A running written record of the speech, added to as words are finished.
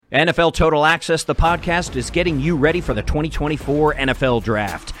NFL Total Access, the podcast, is getting you ready for the 2024 NFL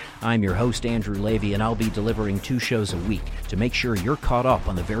Draft. I'm your host, Andrew Levy, and I'll be delivering 2 shows a week to make sure you're caught up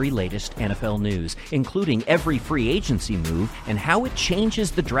on the very latest NFL news, including every free agency move and how it changes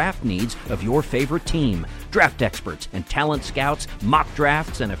the draft needs of your favorite team. Draft experts and talent scouts, mock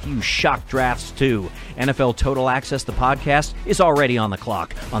drafts, and a few shock drafts, too. NFL Total Access, the podcast, is already on the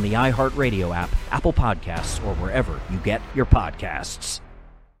clock on the iHeartRadio app, Apple Podcasts, or wherever you get your podcasts.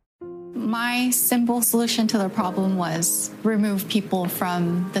 My simple solution to the problem was remove people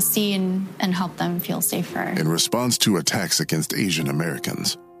from the scene and help them feel safer. In response to attacks against Asian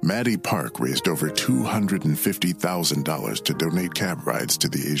Americans, Maddie Park raised over $250,000 to donate cab rides to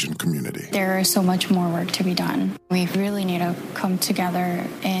the Asian community. There is so much more work to be done. We really need to come together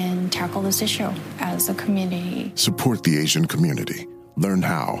and tackle this issue as a community. Support the Asian community. Learn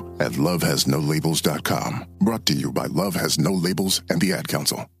how at lovehasnolabels.com. Brought to you by Love Has No Labels and the Ad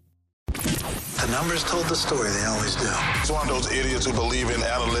Council. The numbers told the story, they always do. It's one of those idiots who believe in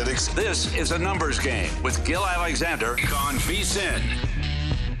analytics. This is a numbers game with Gil Alexander on VSiN.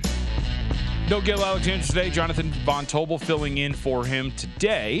 No Gil Alexander today. Jonathan Von Tobel filling in for him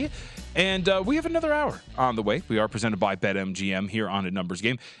today. And we have another hour on the way. We are presented by BetMGM here on A Numbers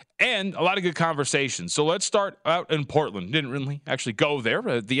Game. And a lot of good conversations. So let's start out in Portland. Didn't really actually go there.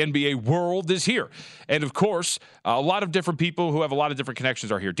 The NBA world is here. And, of course, a lot of different people who have a lot of different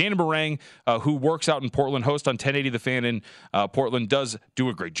connections are here. Dana Marang, who works out in Portland, host on 1080 The Fan in Portland, does do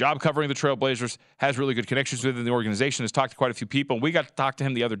a great job covering the Trailblazers, has really good connections within the organization, has talked to quite a few people. And we got to talk to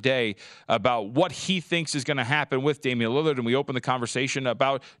him the other day about what he thinks is going to happen with Damian Lillard. And we opened the conversation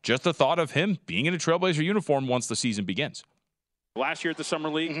about just the thought of him being in a Trailblazer uniform once the season begins. Last year at the Summer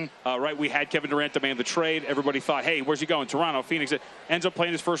League, right, we had Kevin Durant demand the trade. Everybody thought, hey, where's he going? Toronto, Phoenix. Ends up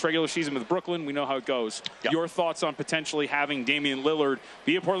playing his first regular season with Brooklyn. We know how it goes. Yep. Your thoughts on potentially having Damian Lillard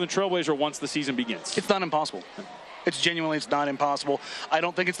be a Portland Trailblazer once the season begins? It's not impossible. It's not impossible. I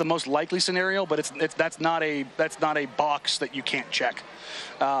don't think it's the most likely scenario, but that's not a box that you can't check.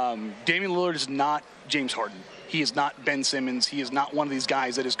 Damian Lillard is not James Harden. He is not Ben Simmons. He is not one of these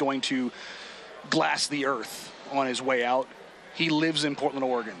guys that is going to glass the earth on his way out. He lives in Portland,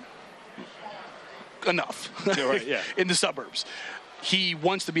 Oregon. Enough. Right, yeah. In the suburbs. He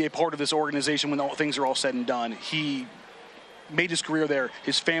wants to be a part of this organization when all things are all said and done. He made his career there.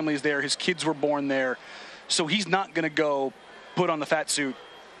 His family's there. His kids were born there. So he's not going to go put on the fat suit,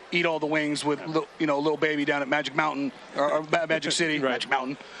 eat all the wings with little baby down at Magic Mountain or Magic City, right. Magic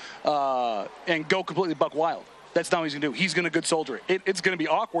Mountain, and go completely buck wild. That's not what he's going to do. He's going to good soldier it. It's going to be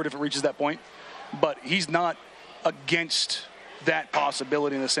awkward if it reaches that point, but he's not against that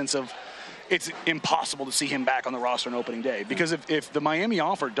possibility in the sense of it's impossible to see him back on the roster on opening day. Because if the Miami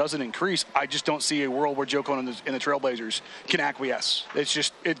offer doesn't increase, I just don't see a world where Joe Cronin and the Trailblazers can acquiesce.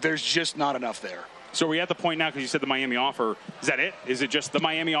 There's just not enough there. So are we at the point now, because you said the Miami offer, is that it? Is it just the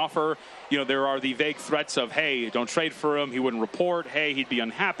Miami offer? There are the vague threats of, hey, don't trade for him. He wouldn't report. Hey, he'd be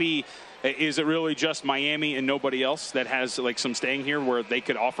unhappy. Is it really just Miami and nobody else that has some staying here where they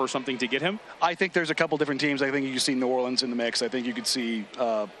could offer something to get him? I think there's a couple different teams. I think you could see New Orleans in the mix. I think you could see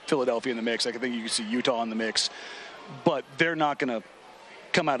Philadelphia in the mix. I think you could see Utah in the mix. But they're not going to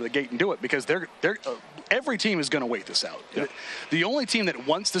come out of the gate and do it because every team is going to wait this out. Yeah. The only team that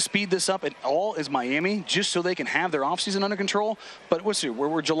wants to speed this up at all is Miami, just so they can have their offseason under control. But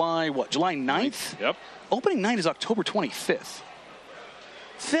we're July 9th? Yep. Opening night is October 25th.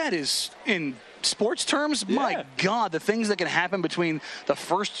 That is, in sports terms, my God, the things that can happen between the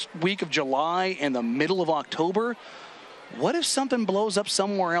first week of July and the middle of October. What if something blows up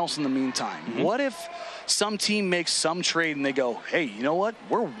somewhere else in the meantime? Mm-hmm. What if some team makes some trade and they go, hey, you know what?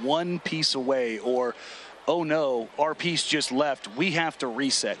 We're one piece away, or, oh no, our piece just left. We have to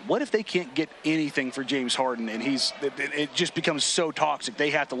reset. What if they can't get anything for James Harden and it just becomes so toxic they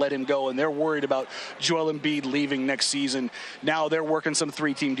have to let him go and they're worried about Joel Embiid leaving next season. Now they're working some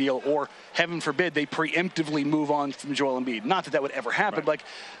 3-team deal, or heaven forbid they preemptively move on from Joel Embiid. Not that would ever happen. Right.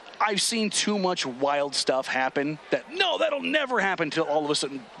 I've seen too much wild stuff happen that'll never happen until all of a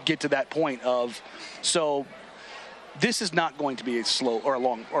sudden get to that point of, so this is not going to be a slow or a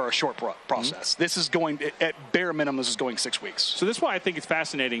long or a short process. Mm-hmm. This is going, at bare minimum, this is going 6 weeks. So this is why I think it's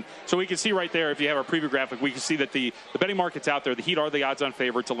fascinating. So we can see right there, if you have our preview graphic, we can see that the betting market's out there. The Heat are the odds-on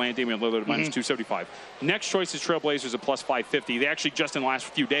favorite to land Damian Lillard at minus 275. Next choice is Trailblazers at plus 550. They actually just in the last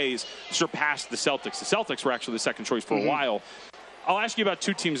few days surpassed the Celtics. The Celtics were actually the second choice for a while. I'll ask you about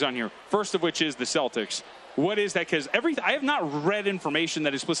 2 teams on here. First of which is the Celtics. What is that? Because I have not read information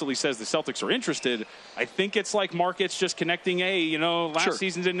that explicitly says the Celtics are interested. I think it's like markets just connecting. Hey, last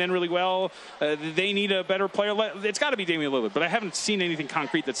season didn't end really well. They need a better player. It's got to be Damian Lillard, but I haven't seen anything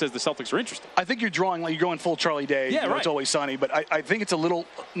concrete that says the Celtics are interested. I think you're going full Charlie Day. Yeah, right. It's always sunny, but I think it's a little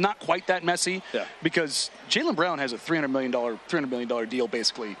not quite that messy because Jaylen Brown has a $300 million deal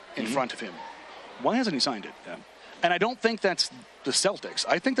basically in front of him. Why hasn't he signed it? Yeah. And I don't think that's the Celtics.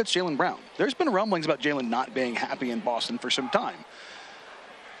 I think that's Jaylen Brown. There's been rumblings about Jaylen not being happy in Boston for some time.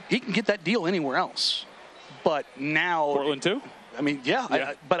 He can get that deal anywhere else. But now... Portland too? I mean,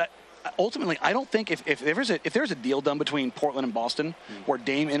 yeah. But ultimately, I don't think if there's a deal done between Portland and Boston where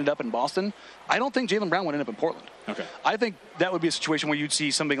Dame ended up in Boston, I don't think Jaylen Brown would end up in Portland. Okay. I think that would be a situation where you'd see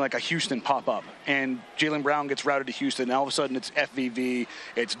something like a Houston pop up, and Jaylen Brown gets routed to Houston, and all of a sudden it's FVV,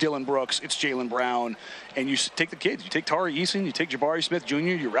 it's Dylan Brooks, it's Jaylen Brown, and you take the kids. You take Tari Eason, you take Jabari Smith Jr.,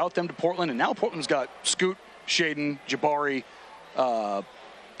 you route them to Portland, and now Portland's got Scoot, Shaedon, Jabari, Tari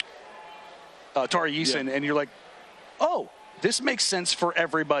Eason, and you're like, oh, this makes sense for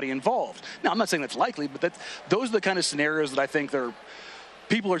everybody involved. Now, I'm not saying that's likely, but those are the kind of scenarios that I think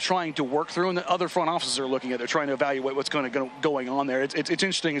people are trying to work through, and the other front offices are looking at. They're trying to evaluate what's going on there. It's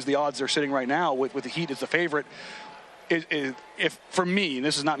interesting as the odds are sitting right now with the Heat as the favorite. If for me, and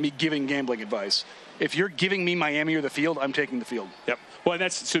this is not me giving gambling advice, if you're giving me Miami or the field, I'm taking the field. Yep. Well,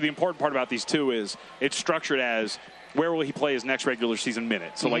 and so the important part about these two is it's structured as where will he play his next regular season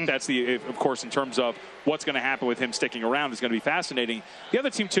minute. So, that's of course, in terms of what's going to happen with him sticking around is going to be fascinating. The other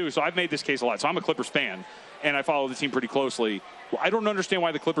team, too, so I've made this case a lot. So I'm a Clippers fan, and I follow the team pretty closely. Well, I don't understand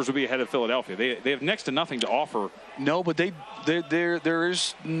why the Clippers would be ahead of Philadelphia. They have next to nothing to offer. No, but there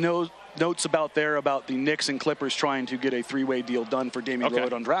is no notes about the Knicks and Clippers trying to get a three-way deal done for Damian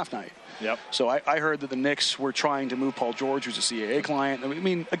Lillard on draft night. Yep. So I heard that the Knicks were trying to move Paul George, who's a CAA client. I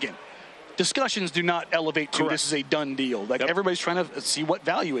mean, again, discussions do not elevate to this is a done deal. Everybody's trying to see what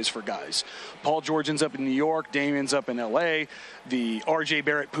value is for guys. Paul George ends up in New York. Dame ends up in L.A. The R.J.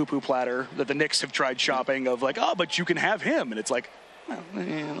 Barrett poo-poo platter that the Knicks have tried shopping of but you can have him. And it's like,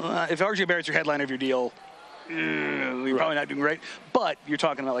 if R.J. Barrett's your headline of your deal, you're probably not doing great. But you're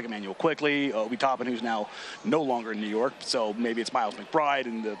talking about like Emmanuel Quickley, Obi Toppin, who's now no longer in New York. So maybe it's Miles McBride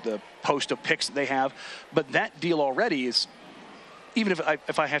and the host of picks that they have. But that deal already is, even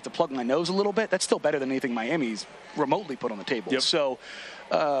if I have to plug my nose a little bit, that's still better than anything Miami's remotely put on the table. Yep. So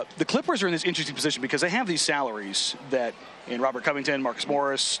the Clippers are in this interesting position because they have these salaries that in Robert Covington, Marcus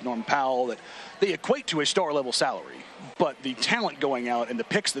Morris, Norman Powell, that they equate to a star-level salary. But the talent going out and the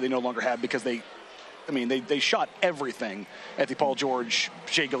picks that they no longer have because they shot everything at the Paul George,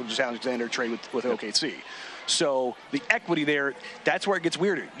 Shai Gilgeous-Alexander trade with OKC. So the equity there, that's where it gets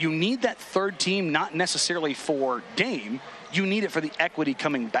weirder. You need that third team, not necessarily for Dame. You need it for the equity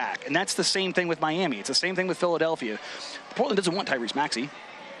coming back. And that's the same thing with Miami. It's the same thing with Philadelphia. Portland doesn't want Tyrese Maxey.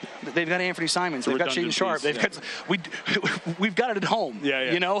 They've got Anthony Simons. They've got Shaedon Sharpe. We've got it at home. Yeah.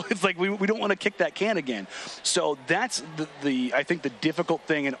 It's like we don't want to kick that can again. So that's I think the difficult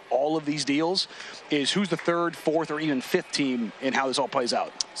thing in all of these deals is who's the third, fourth, or even fifth team and how this all plays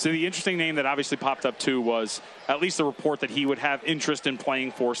out. So the interesting name that obviously popped up too was at least the report that he would have interest in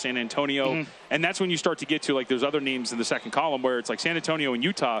playing for San Antonio. And that's when you start to get to like those other names in the second column where it's like San Antonio and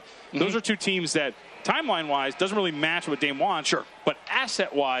Utah. Those are two teams that timeline-wise doesn't really match what Dame wants. Sure. But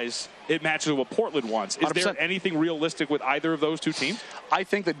asset-wise, it matches what Portland wants. Is 100%. there anything realistic with either of those two teams? I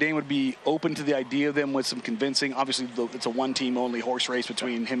think that Dame would be open to the idea of them with some convincing. Obviously, it's a one-team only horse race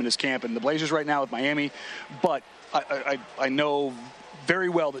between him and his camp and the Blazers right now with Miami. But I know very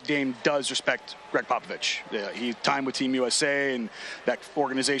well that Dame does respect Greg Popovich. He time with Team USA and that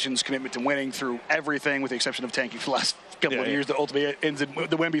organization's commitment to winning through everything with the exception of tanking for the last couple of years that ultimately ends in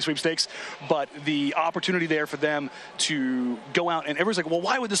the Wemby sweepstakes. But the opportunity there for them to go out, and everyone's like, well,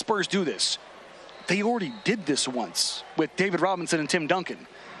 why would the Spurs do this? They already did this once with David Robinson and Tim Duncan.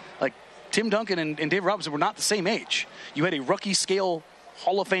 Like, Tim Duncan and David Robinson were not the same age. You had a rookie-scale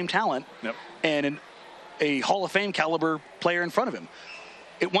Hall of Fame talent and a Hall of Fame caliber player in front of him.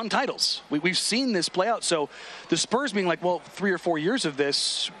 It won titles. We've seen this play out. So the Spurs being like, well, 3 or 4 years of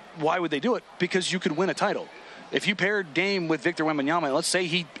this, why would they do it? Because you could win a title. If you paired Dame with Victor Wembanyama, let's say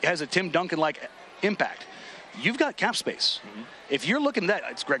he has a Tim Duncan-like impact, you've got cap space. If you're looking at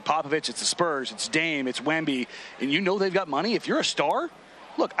that, it's Greg Popovich, it's the Spurs, it's Dame, it's Wemby, and you know they've got money. If you're a star,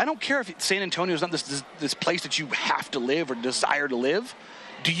 look, I don't care if San Antonio is not this place that you have to live or desire to live.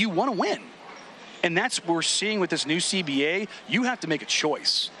 Do you want to win? And that's what we're seeing with this new CBA. You have to make a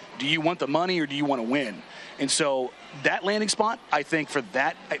choice. Do you want the money or do you want to win? And so that landing spot, I think, for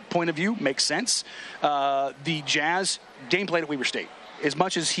that point of view, makes sense. The Jazz, Dame played at Weber State. As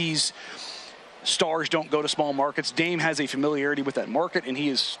much as he's stars don't go to small markets. Dame has a familiarity with that market, and he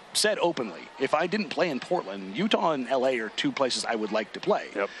has said openly, if I didn't play in Portland, Utah and LA are two places I would like to play.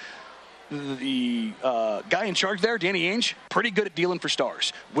 Yep. The guy in charge there, Danny Ainge, pretty good at dealing for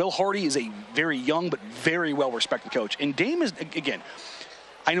stars. Will Hardy is a very young but very well-respected coach. And Dame is, again,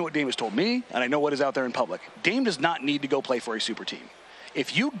 I know what Dame has told me, and I know what is out there in public. Dame does not need to go play for a super team.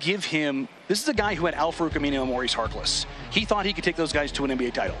 If you give him, this is a guy who had Al-Farouq Aminu and Maurice Harkless. He thought he could take those guys to an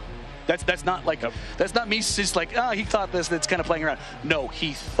NBA title. That's not like, that's not me just like, he thought this, that's kind of playing around. No,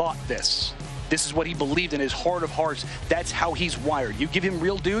 he thought this. This is what he believed in his heart of hearts. That's how he's wired. You give him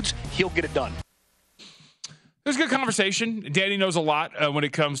real dudes, he'll get it done. It was a good conversation. Danny knows a lot when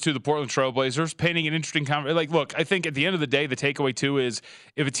it comes to the Portland Trailblazers, painting an interesting conversation. Like, look, I think at the end of the day, the takeaway, too, is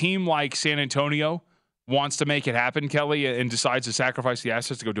if a team like San Antonio wants to make it happen, Kelly, and decides to sacrifice the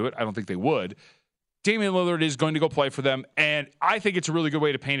assets to go do it, I don't think they would. Damian Lillard is going to go play for them, and I think it's a really good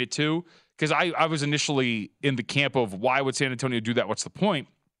way to paint it, too, because I was initially in the camp of why would San Antonio do that? What's the point?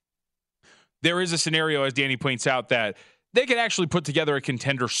 There is a scenario, as Danny points out, that they could actually put together a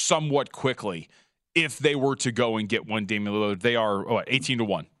contender somewhat quickly if they were to go and get one Damian Lillard. They are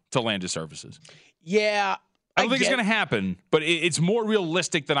 18-1 to land his services. Yeah. I don't think it's going to happen, but it's more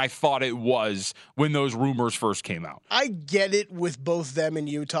realistic than I thought it was when those rumors first came out. I get it with both them and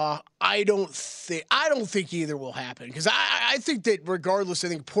Utah. I don't think either will happen because I think that regardless, I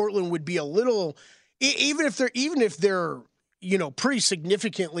think Portland would be a little, even if they're pretty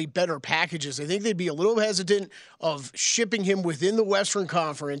significantly better packages. I think they'd be a little hesitant of shipping him within the Western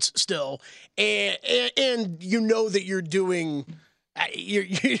Conference still, and that you're doing.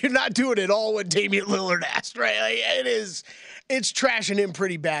 You're not doing it all what Damian Lillard asked, right? Like, it's trashing him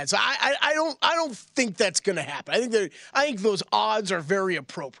pretty bad. So I don't think that's going to happen. I think those odds are very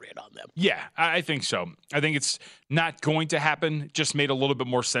appropriate on them. Yeah, I think so. I think it's not going to happen. Just made a little bit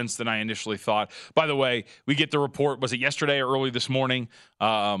more sense than I initially thought. By the way, we get the report. Was it yesterday or early this morning?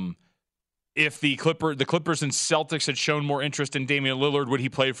 If the Clippers and Celtics had shown more interest in Damian Lillard, would he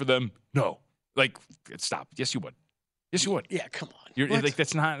play for them? No. Like, stop. Yes, you would. Yes, you would. Yeah, come on. You're like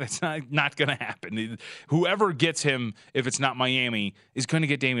that's not going to happen. Whoever gets him, if it's not Miami, is going to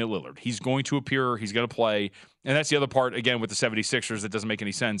get Damian Lillard. He's going to appear. He's going to play. And that's the other part, again, with the 76ers that doesn't make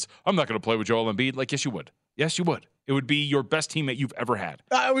any sense. I'm not going to play with Joel Embiid. Like, yes, you would. Yes, you would. It would be your best teammate you've ever had.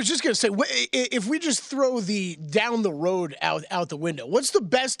 I was just going to say, if we just throw the down the road out the window, what's the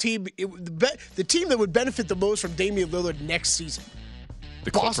best team, the team that would benefit the most from Damian Lillard next season?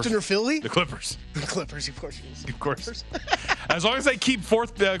 Boston or Philly? The Clippers. The Clippers, of course. Of course. As long as they keep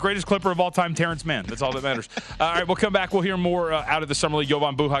fourth greatest Clipper of all time, Terrence Mann. That's all that matters. All right, we'll come back. We'll hear more out of the Summer League.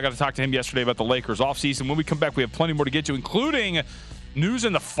 Jovan Buha, I got to talk to him yesterday about the Lakers offseason. When we come back, we have plenty more to get to, including news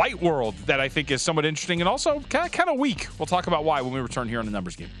in the fight world that I think is somewhat interesting and also kind of weak. We'll talk about why when we return here on the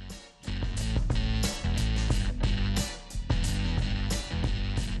Numbers Game.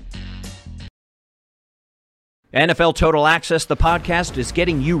 NFL Total Access, the podcast, is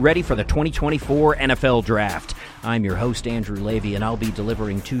getting you ready for the 2024 NFL Draft. I'm your host, Andrew Levy, and I'll be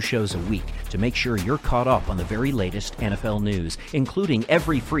delivering 2 shows a week to make sure you're caught up on the very latest NFL news, including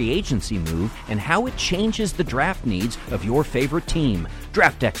every free agency move and how it changes the draft needs of your favorite team.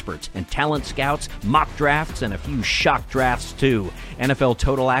 Draft experts and talent scouts, mock drafts, and a few shock drafts, too. NFL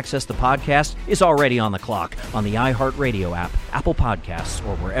Total Access, the podcast, is already on the clock on the iHeartRadio app, Apple Podcasts,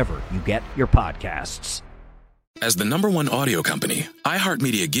 or wherever you get your podcasts. As the #1 audio company,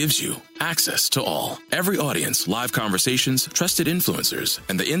 iHeartMedia gives you access to all. Every audience, live conversations, trusted influencers,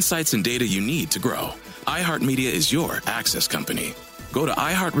 and the insights and data you need to grow. iHeartMedia is your access company. Go to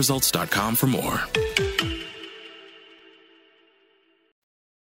iHeartResults.com for more.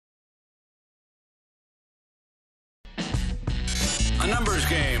 A Numbers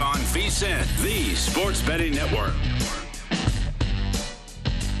Game on VSiN, the Sports Betting Network.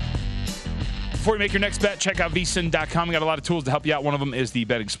 Before you make your next bet, check out vsin.com. We got a lot of tools to help you out. One of them is the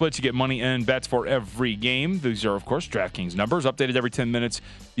betting splits. You get money and bets for every game. These are, of course, DraftKings numbers, updated every 10 minutes.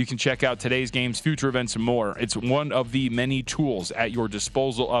 You can check out today's games, future events, and more. It's one of the many tools at your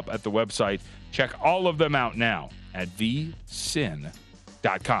disposal up at the website. Check all of them out now at vsin.com.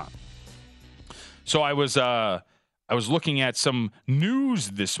 So I was looking at some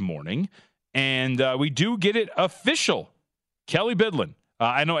news this morning, and we do get it official. Kelly Bidlin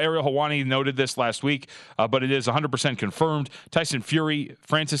I know Ariel Helwani noted this last week, but it is 100% confirmed. Tyson Fury,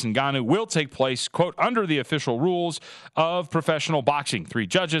 Francis Ngannou will take place, quote, under the official rules of professional boxing. 3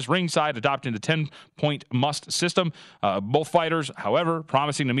 judges ringside adopting the 10-point must system. Both fighters, however,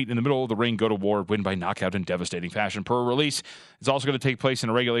 promising to meet in the middle of the ring, go to war, win by knockout in devastating fashion per release. It's also going to take place in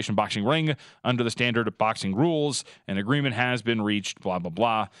a regulation boxing ring under the standard boxing rules. An agreement has been reached, blah, blah,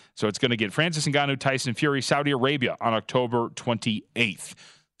 blah. So it's going to get Francis Ngannou, Tyson Fury, Saudi Arabia on October 28th.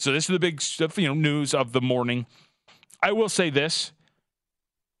 So this is the big stuff, news of the morning. I will say this.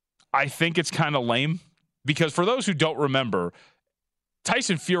 I think it's kind of lame because for those who don't remember,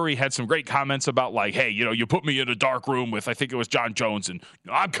 Tyson Fury had some great comments about like, hey, you put me in a dark room with, I think it was John Jones, and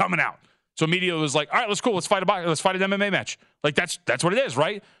I'm coming out. So media was like, all right, let's cool. Let's fight an MMA match. Like that's what it is,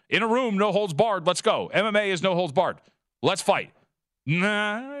 right? In a room, no holds barred. Let's go. MMA is no holds barred. Let's fight.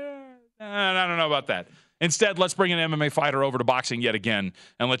 Nah, I don't know about that. Instead, let's bring an MMA fighter over to boxing yet again,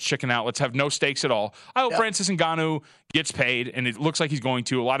 and let's chicken out. Let's have no stakes at all. I hope Francis Ngannou gets paid, and it looks like he's going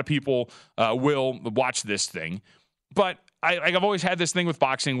to. A lot of people will watch this thing. But I've always had this thing with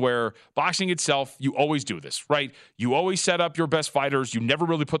boxing where boxing itself, you always do this, right? You always set up your best fighters. You never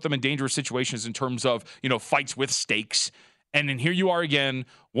really put them in dangerous situations in terms of, fights with stakes. And then here you are again,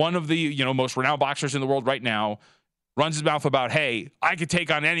 one of the, most renowned boxers in the world right now, runs his mouth about, hey, I could take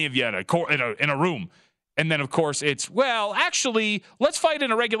on any of you in a room. And then, of course, it's, well, actually, let's fight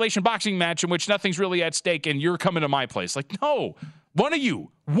in a regulation boxing match in which nothing's really at stake and you're coming to my place. Like, no, one of you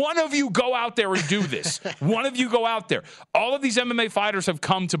go out there and do this. One of you go out there. All of these MMA fighters have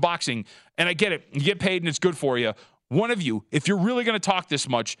come to boxing, and I get it. You get paid and it's good for you. One of you, if you're really going to talk this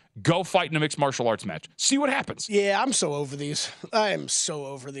much, go fight in a mixed martial arts match. See what happens. Yeah, I'm so over these. I am so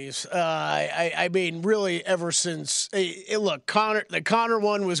over these. I mean, really, ever since look, the Conor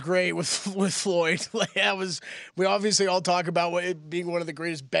one was great with Floyd. We obviously all talk about it being one of the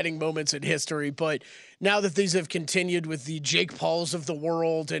greatest betting moments in history. But now that these have continued with the Jake Pauls of the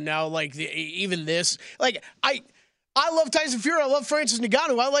world, and now even this, I love Tyson Fury. I love Francis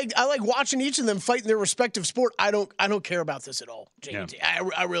Ngannou. I like watching each of them fight in their respective sport. I don't care about this at all, JT. Yeah.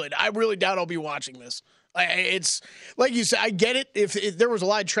 I really doubt I'll be watching this. It's like you said. I get it. If there was a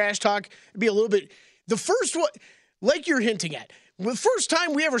lot of trash talk, it'd be a little bit. The first one, like you're hinting at, the first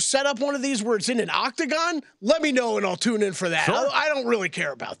time we ever set up one of these where it's in an octagon, let me know and I'll tune in for that. Sure. I don't really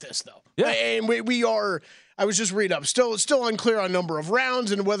care about this though. Yeah. And we are. I was just reading up. Still unclear on number of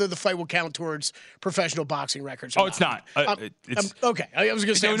rounds and whether the fight will count towards professional boxing records. It's not. Okay. I was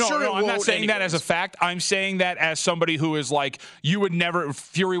going to say, I'm not saying that as a fact. I'm saying that as somebody who is like,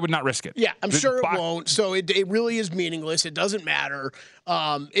 Fury would not risk it. Yeah, I'm sure it won't. So it really is meaningless. It doesn't matter.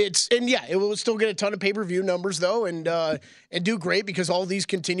 It will still get a ton of pay-per-view numbers though, and do great because all these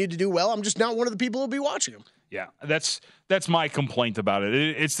continue to do well. I'm just not one of the people who'll be watching them. Yeah, that's my complaint about it.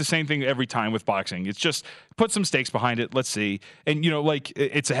 It's the same thing every time with boxing. It's just put some stakes behind it. Let's see. And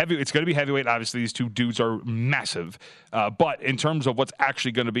it's going to be heavyweight. Obviously, these two dudes are massive. But in terms of what's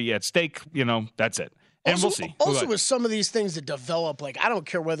actually going to be at stake, that's it. And we'll see. Also, with some of these things that develop, I don't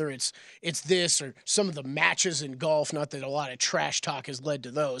care whether it's this or some of the matches in golf. Not that a lot of trash talk has led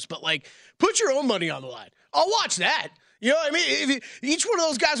to those, but put your own money on the line. I'll watch that. You know what I mean? If each one of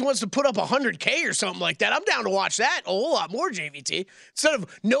those guys wants to put up $100K or something like that, I'm down to watch that a whole lot more, JVT. Instead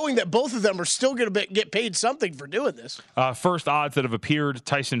of knowing that both of them are still going to get paid something for doing this. First odds that have appeared: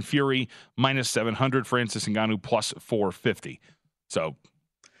 Tyson Fury -700, Francis Ngannou +450. So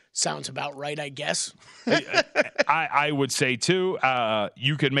sounds about right, I guess. I would say too.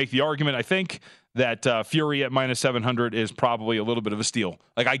 You could make the argument, I think, that Fury at -700 is probably a little bit of a steal.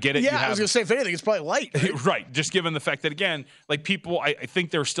 I get it. Yeah, I was going to say, if anything, it's probably light. Right? Right. Just given the fact that, again, people, I think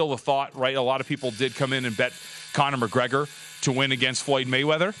there's still a thought, right? A lot of people did come in and bet Conor McGregor to win against Floyd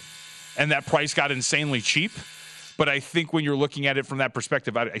Mayweather, and that price got insanely cheap. But I think when you're looking at it from that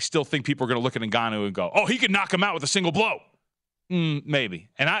perspective, I still think people are going to look at Ngannou and go, oh, he could knock him out with a single blow. Maybe.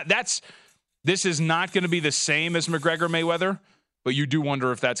 And this is not going to be the same as McGregor-Mayweather. But you do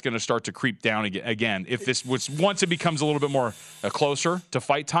wonder if that's going to start to creep down again. If this once it becomes a little bit more closer to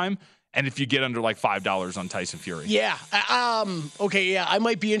fight time, and if you get under $5 on Tyson Fury. Yeah. Okay. Yeah. I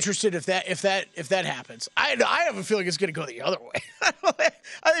might be interested if that happens. I have a feeling it's going to go the other way.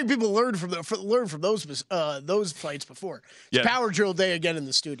 I think people learned from those fights before. It's power drill day again in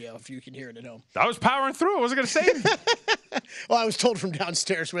the studio. If you can hear it at home. I was powering through. I wasn't going to say anything. Well, I was told from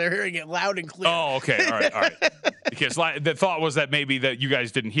downstairs. We're hearing it loud and clear. Oh, okay. All right. Because the thought was that maybe that you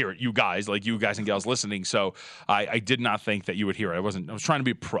guys didn't hear it. You guys and gals listening. So I did not think that you would hear it. I was trying to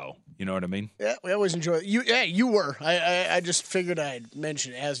be pro. You know what I mean? Yeah, we always enjoy it. You were. I just figured I'd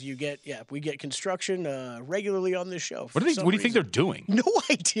mention it as you get. Yeah, we get construction regularly on this show. What do you think they're doing? No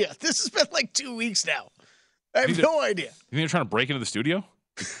idea. This has been like 2 weeks now. I have no idea. You think they're trying to break into the studio?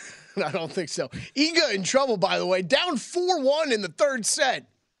 I don't think so. Iga in trouble, by the way. Down 4-1 in the third set.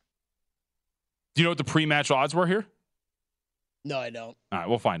 Do you know what the pre-match odds were here? No, I don't. All right,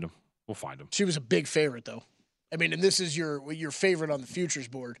 we'll find them. She was a big favorite, though. I mean, and this is your favorite on the futures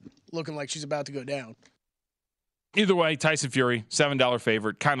board, looking like she's about to go down. Either way, Tyson Fury, $7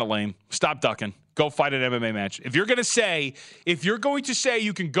 favorite, kind of lame. Stop ducking. Go fight an MMA match. If you're going to say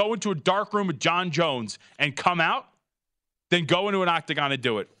you can go into a dark room with John Jones and come out, then go into an octagon and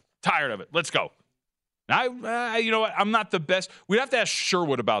do it. Tired of it. Let's go. You know what? I'm not the best. We'd have to ask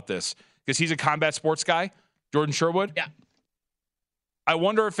Sherwood about this because he's a combat sports guy, Jordan Sherwood. Yeah. I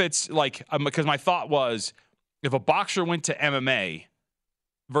wonder if it's like, because my thought was, if a boxer went to MMA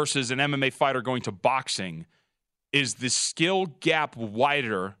versus an MMA fighter going to boxing, is the skill gap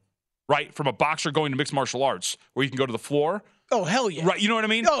wider, right, from a boxer going to mixed martial arts where you can go to the floor? Oh, hell yeah. Right, you know what I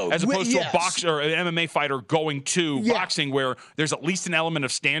mean? As opposed to a boxer or an MMA fighter going to boxing where there's at least an element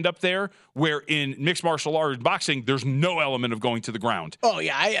of stand-up there, where in mixed martial arts boxing, there's no element of going to the ground. Oh,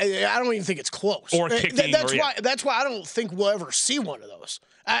 yeah. I don't even think it's close. Or kicking. That's why I don't think we'll ever see one of those.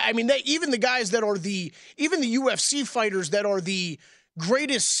 I mean, even the guys that are even the UFC fighters that are the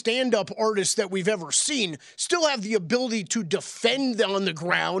greatest stand-up artists that we've ever seen still have the ability to defend on the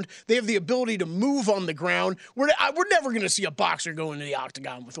ground. They have the ability to move on the ground. We're never going to see a boxer go into the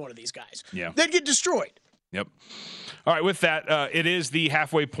octagon with one of these guys. Yeah. They'd get destroyed. Yep. All right, with that, it is the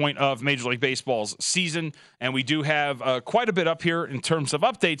halfway point of Major League Baseball's season, and we do have quite a bit up here in terms of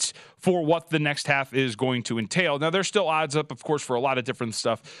updates for what the next half is going to entail. Now, there's still odds up, of course, for a lot of different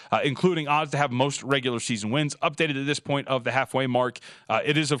stuff, including odds to have most regular season wins. Updated at this point of the halfway mark,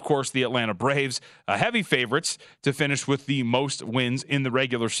 it is, of course, the Atlanta Braves, heavy favorites to finish with the most wins in the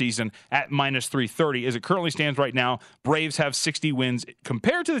regular season at minus 330. As it currently stands right now, Braves have 60 wins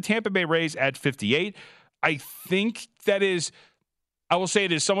compared to the Tampa Bay Rays at 58. I think I will say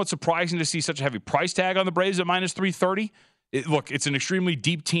it is somewhat surprising to see such a heavy price tag on the Braves at minus 330. Look, it's an extremely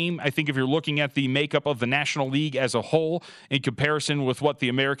deep team. I think if you're looking at the makeup of the National League as a whole in comparison with what the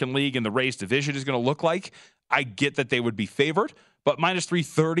American League and the Rays division is going to look like, I get that they would be favored. But minus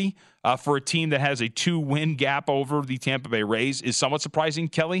 330 for a team that has a 2-win gap over the Tampa Bay Rays is somewhat surprising,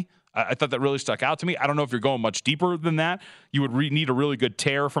 Kelly. I thought that really stuck out to me. I don't know if you're going much deeper than that. You would need a really good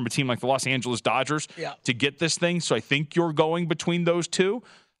tear from a team like the Los Angeles Dodgers to get this thing. So I think you're going between those two.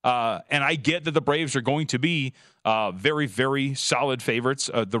 And I get that the Braves are going to be very, very solid favorites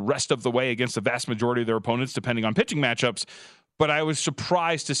the rest of the way against the vast majority of their opponents, depending on pitching matchups. But I was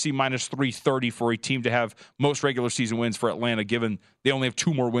surprised to see minus 330 for a team to have most regular season wins for Atlanta, given they only have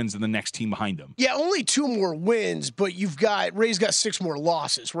 2 more wins than the next team behind them. Yeah, only 2 more wins, but Rays got 6 more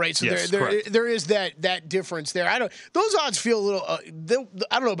losses, right? So yes, there is that difference there. Those odds feel a little. I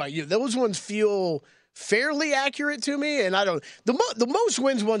don't know about you. Those ones feel fairly accurate to me, and the most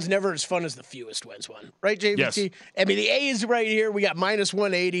wins one's never as fun as the fewest wins one, right, JVT? Yes. I mean, the A's right here, we got minus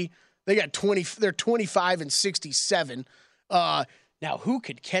 180. They got 20. They're 25 and 67. Now, who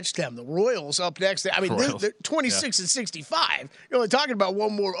could catch them? The Royals up next. I mean, they're 26 and 65. You're only talking about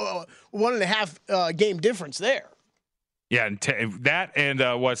 1.5 game difference there. Yeah,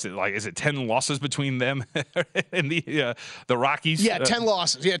 and what's it like? Is it 10 losses between them and the Rockies? Yeah, 10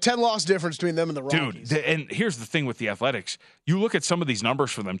 losses. Yeah, 10 loss difference between them and the Rockies. Dude, and here's the thing with the Athletics. You look at some of these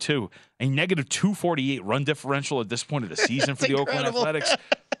numbers for them, too. A negative 248 run differential at this point of the season for the Oakland Athletics.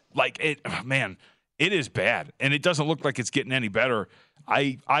 It is bad, and it doesn't look like it's getting any better.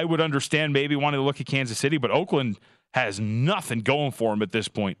 I would understand maybe wanting to look at Kansas City, but Oakland has nothing going for them at this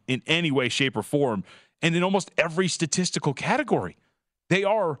point in any way, shape, or form. And in almost every statistical category, they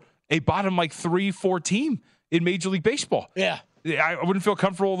are a bottom 3-4 team in Major League Baseball. Yeah. I wouldn't feel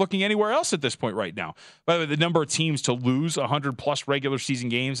comfortable looking anywhere else at this point right now. By the way, the number of teams to lose 100-plus regular season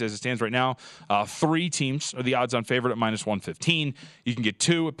games as it stands right now, 3 teams are the odds-on favorite at minus 115. You can get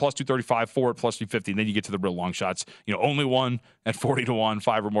 2 at plus 235, 4 at plus 250, and then you get to the real long shots. Only 1 at 40-1,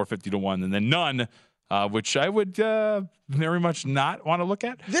 5 or more 50-1, and then none, which I would very much not want to look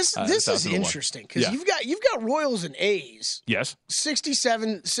at. This is interesting because you've got Royals and A's. Yes.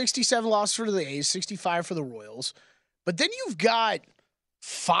 67 losses for the A's, 65 for the Royals. But then you've got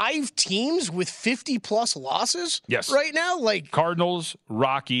 5 teams with 50-plus losses right now? Cardinals,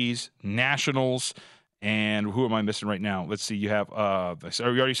 Rockies, Nationals, and who am I missing right now? Let's see. You have we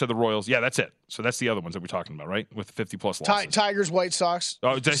already said the Royals. Yeah, that's it. So that's the other ones that we're talking about, right? With 50-plus losses. Tigers, White Sox.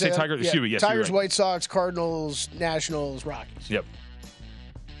 Oh, did I say Tigers? Yeah. Excuse me. Yes, Tigers, you're right. White Sox, Cardinals, Nationals, Rockies. Yep.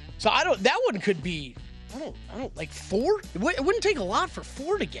 So that one could be, I don't like 4. It wouldn't take a lot for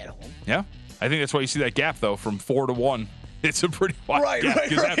 4 to get home. Yeah. I think that's why you see that gap, though, from 4 to 1. It's a pretty wide gap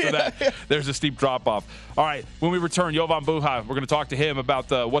because after that, there's a steep drop-off. All right, when we return, Jovan Buha, we're going to talk to him about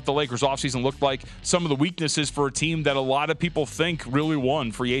what the Lakers' offseason looked like, some of the weaknesses for a team that a lot of people think really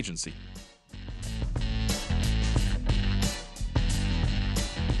won free agency.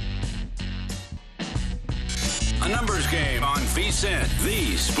 A numbers game on VSiN,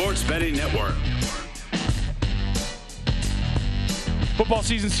 the Sports Betting Network. Football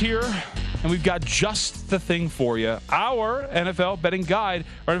season's here, and we've got just the thing for you. Our NFL betting guide.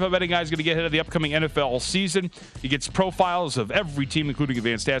 Our NFL betting guide is going to get ahead of the upcoming NFL season. He gets profiles of every team, including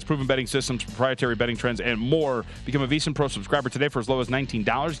advanced stats, proven betting systems, proprietary betting trends, and more. Become a VSiN Pro subscriber today for as low as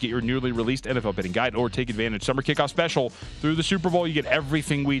 $19. Get your newly released NFL betting guide or take advantage. Summer kickoff special through the Super Bowl. You get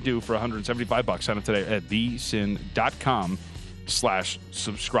everything we do for $175. Sign up today at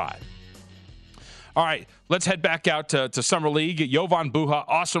vsin.com/subscribe. All right, let's head back out to Summer League. Jovan Buha,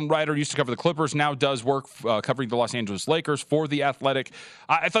 awesome writer, used to cover the Clippers, now does work covering the Los Angeles Lakers for The Athletic.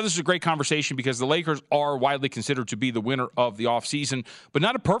 I thought this was a great conversation because the Lakers are widely considered to be the winner of the offseason, but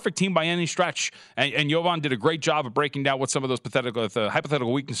not a perfect team by any stretch. And Jovan did a great job of breaking down what some of those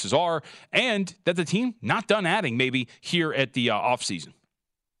hypothetical weaknesses are, and that the team not done adding maybe here at the offseason.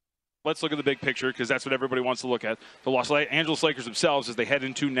 Let's look at the big picture because that's what everybody wants to look at. The Los Angeles Lakers themselves as they head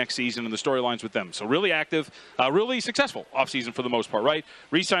into next season and the storylines with them. So really active, really successful offseason for the most part, right?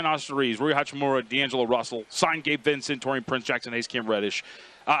 Re-sign Austin Reeves, Rui Hachimura, D'Angelo Russell, sign Gabe Vincent, Taurean Prince, Jackson Hayes, Cam Reddish.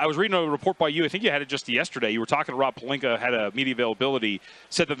 I was reading a report by you. I think you had it just yesterday. You were talking to Rob Pelinka, had a media availability,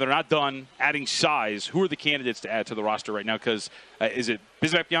 said that they're not done adding size. Who are the candidates to add to the roster right now? Because is it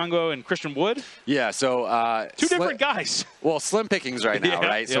Bismack Biyombo and Christian Wood? Yeah, so two different guys. Well, slim pickings right now,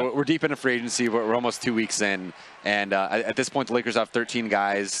 right? Yeah. So we're deep into free agency. We're almost 2 weeks in. And at this point, the Lakers have 13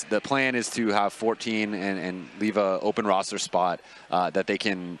 guys. The plan is to have 14 and leave an open roster spot that they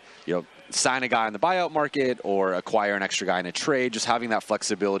can, sign a guy in the buyout market or acquire an extra guy in a trade, just having that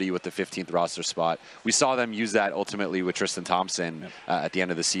flexibility with the 15th roster spot. We saw them use that ultimately with Tristan Thompson at the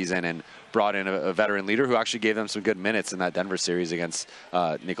end of the season and brought in a veteran leader who actually gave them some good minutes in that Denver series against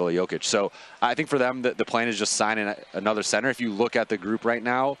Nikola Jokic. So I think for them, the plan is just signing another center. If you look at the group right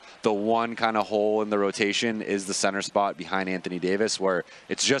now, the one kind of hole in the rotation is the center spot behind Anthony Davis, where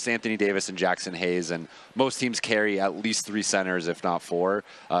it's just Anthony Davis and Jackson Hayes, and most teams carry at least 3 centers, if not 4,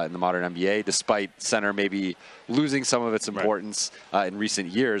 in the modern NBA, despite center maybe losing some of its importance in recent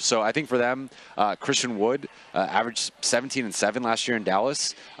years. So I think for them, Christian Wood averaged 17 and 7 last year in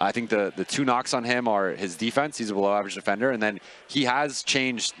Dallas. I think the 2 knocks on him are his defense. He's a below average defender. And then he has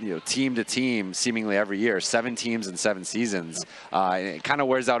changed team to team seemingly every year, 7 teams in 7 seasons. And it kind of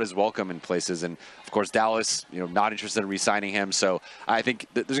wears out his welcome in places. And of course, Dallas, not interested in re-signing him. So I think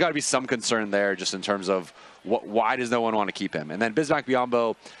there's got to be some concern there just in terms of why does no one want to keep him? And then Bismack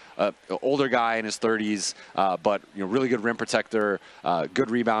Biyombo, older guy in his 30s, but really good rim protector, good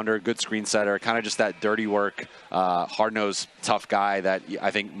rebounder, good screen setter, kind of just that dirty work, hard-nosed, tough guy that I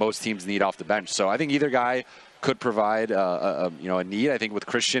think most teams need off the bench. So I think either guy could provide a need. I think with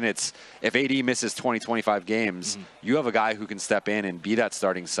Christian, it's if AD misses 20, 25 games, you have a guy who can step in and be that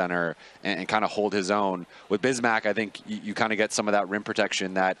starting center and kind of hold his own. With Bismack, I think you kind of get some of that rim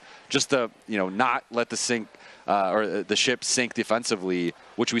protection that just to not let the ship sink defensively,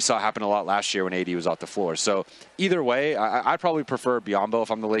 which we saw happen a lot last year when AD was off the floor. So either way, I'd probably prefer Biyombo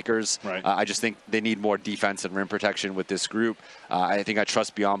if I'm the Lakers. Right. I just think they need more defense and rim protection with this group. I think I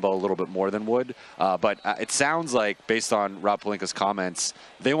trust Biyombo a little bit more than Wood. But it sounds like, based on Rob Pelinka's comments,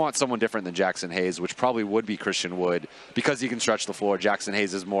 they want someone different than Jackson Hayes, which probably would be Christian Wood because he can stretch the floor. Jackson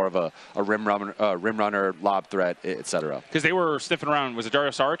Hayes is more of a rim runner, lob threat, etc. Because they were sniffing around. Was it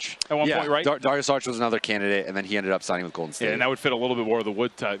Dario Saric at one point, right? Dario Saric was another candidate, and then he ended up signing with Golden State. Yeah, and that would fit a little bit more of the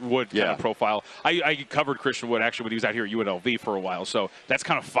Wood kind of profile. I covered Christian Wood actually when he was out here at UNLV for a while, so that's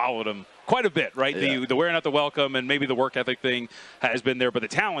kind of followed him quite a bit, right? Yeah. The wearing out the welcome and maybe the work ethic thing has been there, but the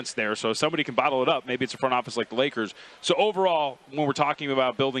talent's there, so if somebody can bottle it up. Maybe it's a front office like the Lakers. So overall, when we're talking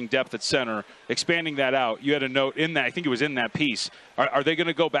about building depth at center, expanding that out, you had a note in that, I think it was in that piece. Are they going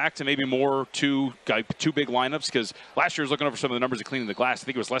to go back to maybe more two big lineups? Because last year I was looking over some of the numbers of cleaning the glass. I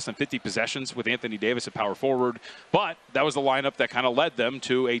think it was less than 50 possessions with Anthony Davis at power forward. But that was the lineup that kind of led them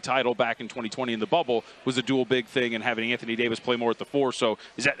to a title back in 2020 in the bubble, was a dual big thing and having Anthony Davis play more at the 4. So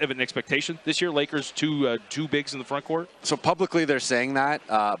is that an expectation expectation this year? Lakers two bigs in the front court? So publicly they're saying that,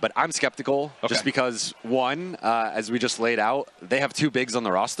 but I'm skeptical just because, one, as we just laid out, they have 2 bigs on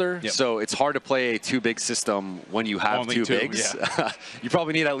the roster. Yep. So it's hard to play a 2-big system when you have Only 2 two, bigs. yeah. You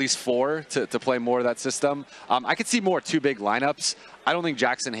probably need at least 4 to play more of that system. I could see more 2-big lineups. I don't think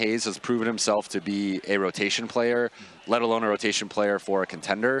Jackson Hayes has proven himself to be a rotation player, let alone a rotation player for a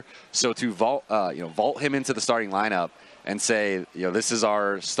contender. So to vault him into the starting lineup and say, this is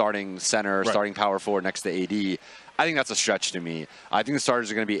our starting center, starting power forward next to AD, I think that's a stretch to me. I think the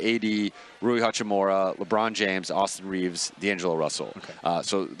starters are going to be AD, Rui Hachimura, LeBron James, Austin Reeves, D'Angelo Russell. Okay.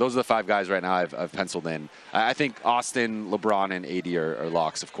 So those are the 5 guys right now I've penciled in. I think Austin, LeBron, and AD are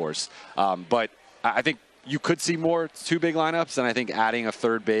locks, of course. But I think you could see more 2-big lineups, and I think adding a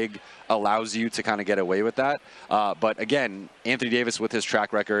 3rd big allows you to kind of get away with that. But again, Anthony Davis, with his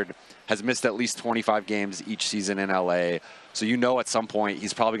track record, has missed at least 25 games each season in LA. So at some point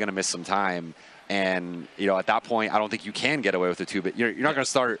he's probably going to miss some time. And, at that point, I don't think you can get away with the 2-big. You're not going to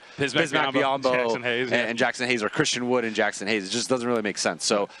start Bismack Biyombo and Jackson Hayes, or Christian Wood and Jackson Hayes. It just doesn't really make sense.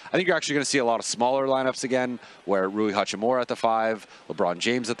 So I think you're actually going to see a lot of smaller lineups again, where Rui Hachimura at the 5, LeBron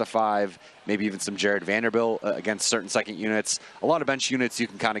James at the 5, maybe even some Jared Vanderbilt against certain second units. A lot of bench units, you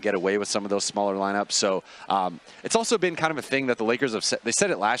can kind of get away with some of those smaller lineups. So it's also been kind of a thing that the Lakers have said. They said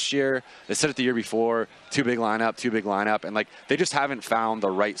it last year. They said it the year before. 2-big lineup. And, they just haven't found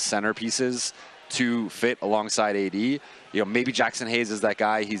the right centerpieces to fit alongside AD. Maybe Jackson Hayes is that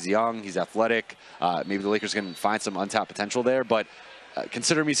guy. He's young. He's athletic. Maybe the Lakers can find some untapped potential there. But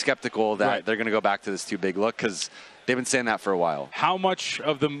consider me skeptical that they're going to go back to this 2-big look, because they've been saying that for a while. How much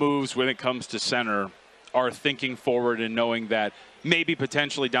of the moves when it comes to center are thinking forward and knowing that maybe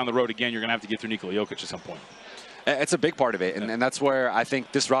potentially down the road again you're going to have to get through Nikola Jokic at some point? It's a big part of it, and that's where I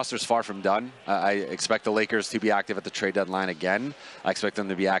think this roster is far from done. I expect the Lakers to be active at the trade deadline again. I expect them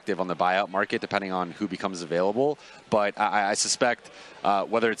to be active on the buyout market, depending on who becomes available. But I suspect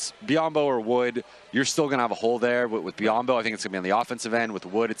whether it's Biyombo or Wood, you're still going to have a hole there. With Biyombo, I think it's going to be on the offensive end. With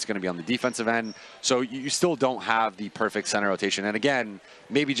Wood, it's going to be on the defensive end. So you still don't have the perfect center rotation. And again,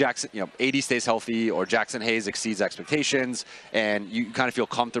 maybe AD stays healthy, or Jackson Hayes exceeds expectations, and you kind of feel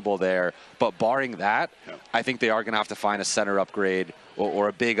comfortable there. But barring that, I think they are going to have to find a center upgrade or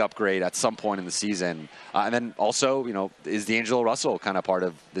a big upgrade at some point in the season. And then also, is D'Angelo Russell kind of part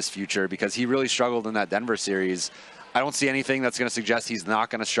of this future? Because he really struggled in that Denver series. I don't see anything that's going to suggest he's not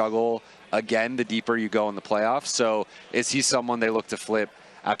going to struggle again the deeper you go in the playoffs. So is he someone they look to flip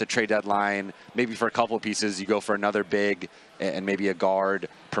at the trade deadline? Maybe for a couple of pieces, you go for another big and maybe a guard,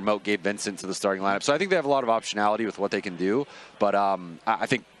 promote Gabe Vincent to the starting lineup. So I think they have a lot of optionality with what they can do. But I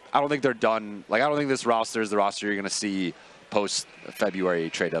don't think they're done. I don't think this roster is the roster you're going to see post-February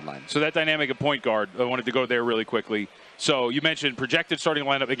trade deadline. So that dynamic at point guard, I wanted to go there really quickly. So you mentioned projected starting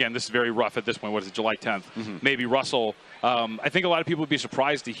lineup. Again, this is very rough at this point. What is it, July 10th? Mm-hmm. Maybe Russell. I think a lot of people would be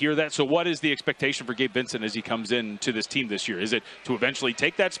surprised to hear that. So what is the expectation for Gabe Vincent as he comes into this team this year? Is it to eventually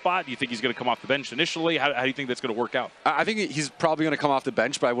take that spot? Do you think he's going to come off the bench initially? How do you think that's going to work out? I think he's probably going to come off the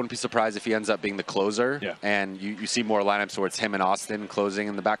bench, but I wouldn't be surprised if he ends up being the closer. Yeah. And you see more lineups where it's him and Austin closing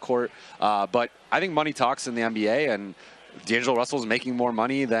in the backcourt. But I think money talks in the NBA, and D'Angelo Russell's making more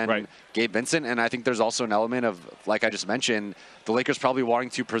money than Gabe Vincent, and I think there's also an element of, like I just mentioned, the Lakers probably wanting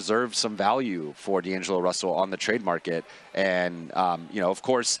to preserve some value for D'Angelo Russell on the trade market. And, of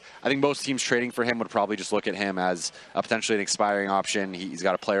course, I think most teams trading for him would probably just look at him as potentially an expiring option. He's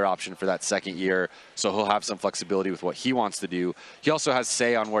got a player option for that second year, so he'll have some flexibility with what he wants to do. He also has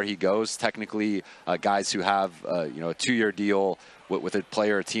say on where he goes. Technically, guys who have a 2-year deal with a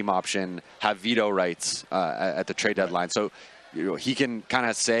player or team option have veto rights at the trade deadline. So he can kind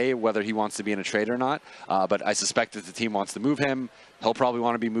of say whether he wants to be in a trade or not. But I suspect that the team wants to move him. He'll probably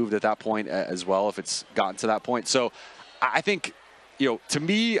want to be moved at that point as well if it's gotten to that point. So I think, to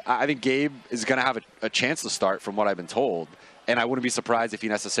me, I think Gabe is going to have a chance to start from what I've been told. And I wouldn't be surprised if he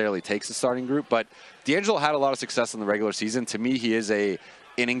necessarily takes the starting group. But D'Angelo had a lot of success in the regular season. To me, he is a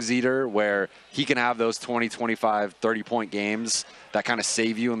innings eater where he can have those 20, 25, 30-point games that kind of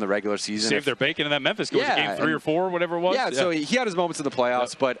save you in the regular season. Save their bacon in that Memphis game. Game 3 or 4, whatever it was. Yeah, so he had his moments in the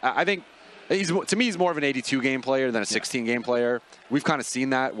playoffs, but I think to me he's more of an 82-game player than a 16-game player. We've kind of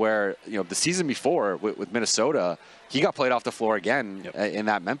seen that where, the season before with Minnesota, he got played off the floor again in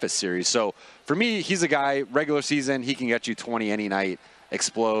that Memphis series. So for me, he's a guy, regular season, he can get you 20 any night,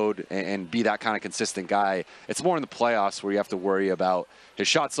 explode, and be that kind of consistent guy. It's more in the playoffs where you have to worry about his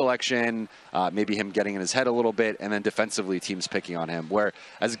shot selection, maybe him getting in his head a little bit, and then defensively teams picking on him.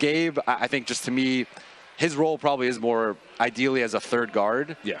 Whereas Gabe, I think just to me, his role probably is more ideally as a third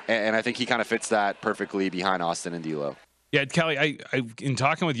guard. Yeah. And I think he kind of fits that perfectly behind Austin and D'Lo. Yeah, Kelly, I in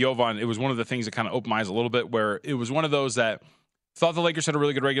talking with Jovan, it was one of the things that kind of opened my eyes a little bit, where it was one of those that thought the Lakers had a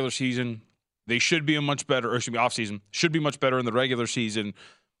really good regular season. They should be much better, or should be off season, should be much better in the regular season.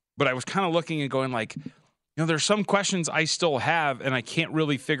 But I was kind of looking and going like, there's some questions I still have, and I can't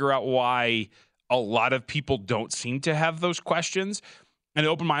really figure out why a lot of people don't seem to have those questions. And it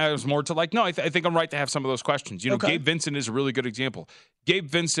opened my eyes more to like, no, I think I'm right to have some of those questions. Okay. Gabe Vincent is a really good example. Gabe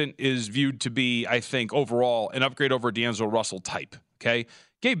Vincent is viewed to be, I think, overall an upgrade over D'Angelo Russell type, okay?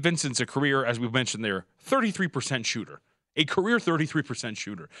 Gabe Vincent's a career, as we mentioned there, 33% shooter. A career 33%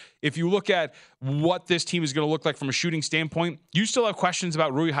 shooter. If you look at what this team is going to look like from a shooting standpoint, you still have questions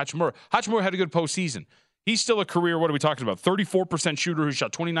about Rui Hachimura. Hachimura had a good postseason. He's still a career, what are we talking about? 34% shooter who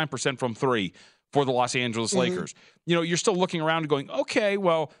shot 29% from three for the Los Angeles Lakers. You're still looking around and going, okay,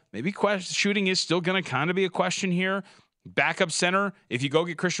 well, maybe shooting is still going to kind of be a question here. Backup center, if you go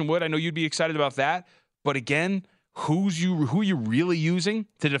get Christian Wood, I know you'd be excited about that. But again, who are you really using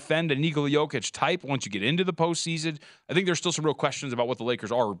to defend a Nikola Jokic type once you get into the postseason? I think there's still some real questions about what the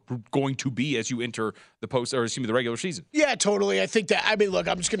Lakers are going to be as you enter the regular season. Yeah, totally. I think that. I mean, look,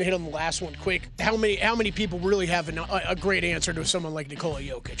 I'm just going to hit on the last one quick. How many people really have a great answer to someone like Nikola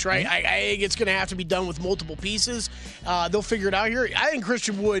Jokic, right? I think it's going to have to be done with multiple pieces. They'll figure it out here. I think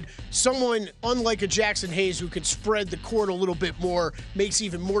Christian Wood, someone unlike a Jackson Hayes who can spread the court a little bit more, makes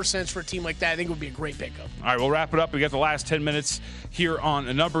even more sense for a team like that. I think it would be a great pickup. All right, we'll wrap it up. We got the last 10 minutes here on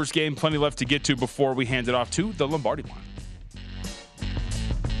A Numbers Game. Plenty left to get to before we hand it off to the Lombardi line.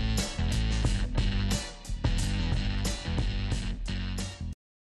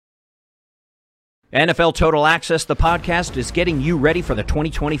 NFL Total Access, the podcast, is getting you ready for the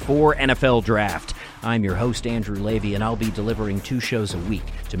 2024 NFL Draft. I'm your host, Andrew Levy, and I'll be delivering 2 shows a week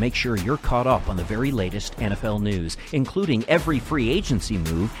to make sure you're caught up on the very latest NFL news, including every free agency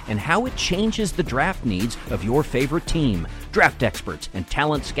move and how it changes the draft needs of your favorite team. Draft experts and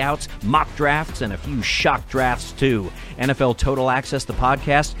talent scouts, mock drafts, and a few shock drafts, too. NFL Total Access, the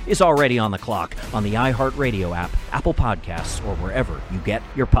podcast, is already on the clock on the iHeartRadio app, Apple Podcasts, or wherever you get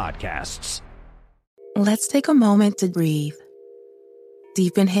your podcasts. Let's take a moment to breathe.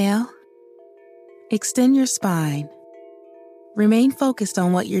 Deep inhale. Extend your spine. Remain focused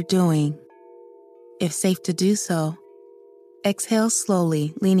on what you're doing. If safe to do so, exhale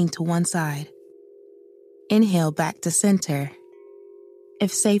slowly, leaning to one side. Inhale back to center.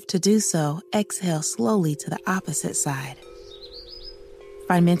 If safe to do so, exhale slowly to the opposite side.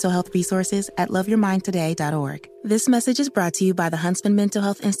 Find mental health resources at loveyourmindtoday.org. This message is brought to you by the Huntsman Mental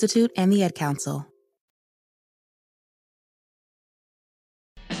Health Institute and the Ad Council.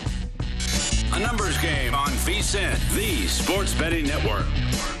 A Numbers Game on VSiN, the Sports Betting Network.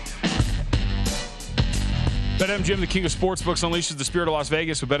 BetMGM, the king of sportsbooks, unleashes the spirit of Las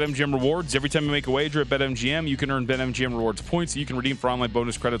Vegas with BetMGM rewards. Every time you make a wager at BetMGM, you can earn BetMGM rewards points that you can redeem for online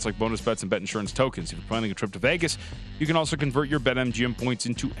bonus credits like bonus bets and bet insurance tokens. If you're planning a trip to Vegas, you can also convert your BetMGM points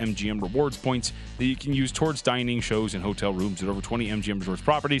into MGM rewards points that you can use towards dining, shows, and hotel rooms at over 20 MGM Resorts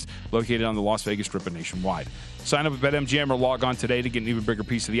properties located on the Las Vegas Strip and nationwide. Sign up with BetMGM or log on today to get an even bigger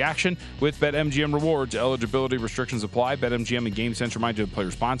piece of the action with BetMGM rewards. Eligibility restrictions apply. BetMGM and GameSense remind you to play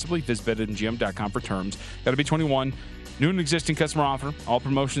responsibly. Visit BetMGM.com for terms. Got to be 21. New and existing customer offer. All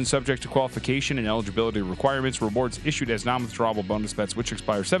promotions subject to qualification and eligibility requirements. Rewards issued as non-withdrawable bonus bets, which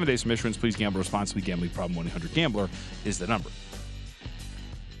expire 7 days from issuance. Please gamble responsibly. Gambling problem 1-800-GAMBLER is the number.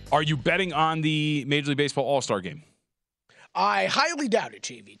 Are you betting on the Major League Baseball All-Star Game? I highly doubt it,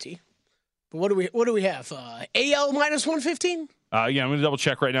 JVT. But what do we have? AL minus 115? Yeah, I'm going to double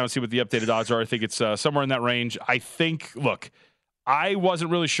check right now and see what the updated odds are. I think it's somewhere in that range. I think, look, I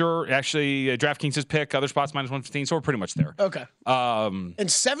wasn't really sure. Actually, DraftKings is pick, other spots minus 115, so we're pretty much there. Okay. And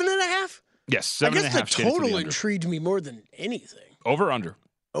 7.5? Yes, 7.5. I guess the total intrigued me more than anything. Over or under?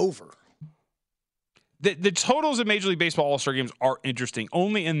 Over. The totals of Major League Baseball All-Star games are interesting,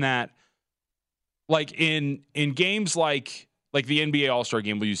 only in that, like in games like the NBA All-Star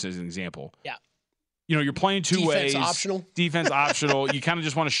game, we'll use as an example. Yeah. You know, you're playing two ways. Defense optional. You kind of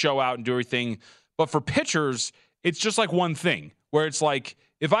just want to show out and do everything. But for pitchers, it's just like one thing where it's like,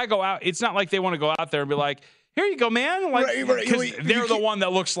 if I go out, it's not like they want to go out there and be like, here you go, man. Like, because they're the one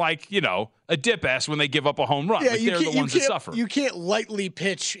that looks like, you know, a dip-ass when they give up a home run. Yeah, like they're the ones that suffer. You can't lightly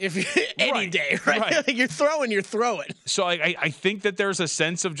pitch any day, right? Like you're throwing. So I think that there's a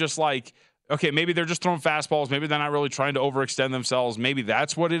sense of just like, okay, maybe they're just throwing fastballs. Maybe they're not really trying to overextend themselves. Maybe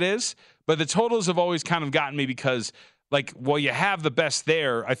that's what it is. But the totals have always kind of gotten me because, like, while you have the best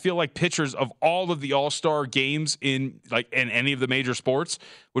there, I feel like pitchers of all of the All-Star games in any of the major sports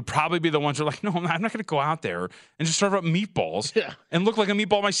would probably be the ones who are like, no, I'm not going to go out there and just serve up meatballs and look like a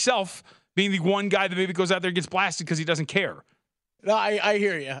meatball myself being the one guy that maybe goes out there and gets blasted because he doesn't care. No, I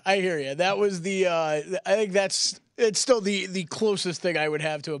hear you. That was the. I think it's still the closest thing I would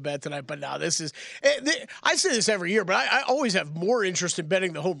have to a bet tonight. But now this is. I say this every year, but I always have more interest in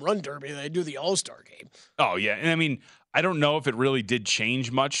betting the home run derby than I do the All-Star game. Oh yeah, and I mean, I don't know if it really did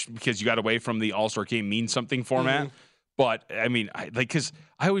change much because you got away from the All-Star game means something format. Mm-hmm. But I mean, because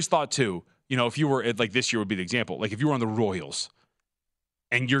I always thought too, if you were like this year would be the example. Like if you were on the Royals,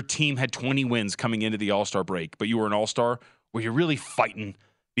 and your team had 20 wins coming into the All-Star break, but you were an All-Star. Where you're really fighting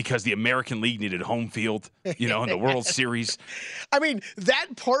because the American League needed home field, in the World Series. I mean,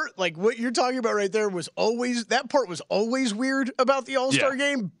 that part, like what you're talking about right there, was always weird about the All-Star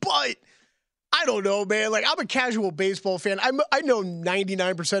game. But I don't know, man. Like, I'm a casual baseball fan. I know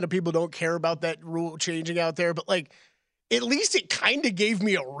 99% of people don't care about that rule changing out there, but like, at least it kind of gave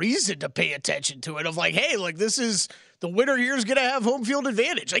me a reason to pay attention to it. Of like, hey, like this is. The winner here is going to have home field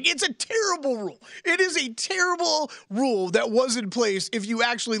advantage. Like, it's a terrible rule. It is a terrible rule that was in place if you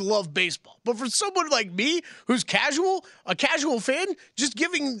actually love baseball. But for someone like me, who's a casual fan, just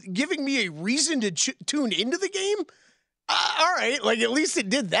giving me a reason to tune into the game, all right, like at least it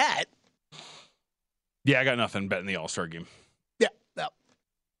did that. Yeah, I got nothing betting the All-Star game. Yeah, no.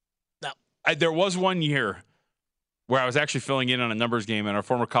 There was one year where I was actually filling in on a numbers game, and our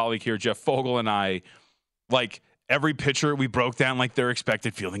former colleague here, Jeff Fogel, and I, like, every pitcher we broke down like their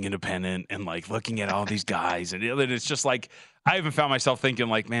expected fielding independent and like looking at all these guys. And it's just like, I even found myself thinking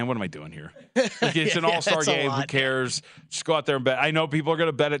like, man, what am I doing here? Like it's an All-Star game. Who cares? Just go out there and bet. I know people are going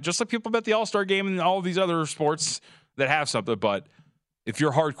to bet it just like people bet the All-Star game and all these other sports that have something. But if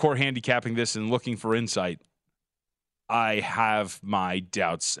you're hardcore handicapping this and looking for insight, I have my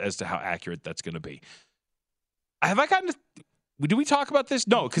doubts as to how accurate that's going to be. Have I gotten to... Did we talk about this?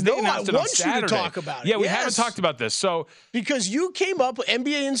 No, because they announced it on Saturday. I want you to talk about it. Yeah, we haven't talked about this. So because you came up with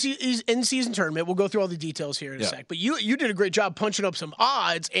NBA in-season tournament. We'll go through all the details here in a sec. But you did a great job punching up some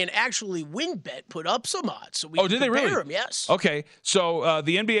odds, and actually WynnBET put up some odds. So we did they really? Them, yes. Okay, so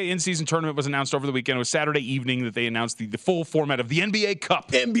the NBA in-season tournament was announced over the weekend. It was Saturday evening that they announced the full format of the NBA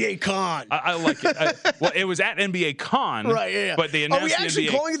Cup. NBA Con. I like it. Well, it was at NBA Con. Right, yeah. But they announced Are we actually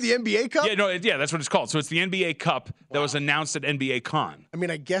calling it the NBA Cup? Yeah, that's what it's called. So it's the NBA Cup that was announced at NBA Con. I mean,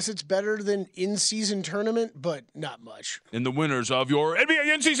 I guess it's better than in-season tournament, but not much. And the winners of your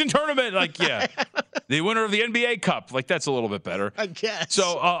NBA in-season tournament, like, yeah. The winner of the NBA Cup, like, that's a little bit better. I guess.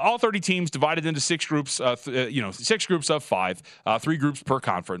 So all 30 teams divided into 6 groups, 6 groups of 5, 3 groups per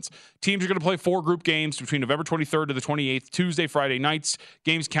conference. Teams are going to play 4 group games between November 23rd to the 28th, Tuesday, Friday nights.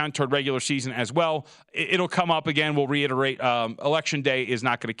 Games count toward regular season as well. It'll come up again. We'll reiterate. Election Day is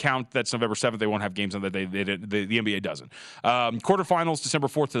not going to count. That's November 7th. They won't have games on that day. The NBA doesn't. Quarterfinals, December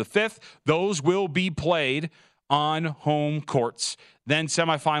 4th to the 5th. Those will be played on home courts. Then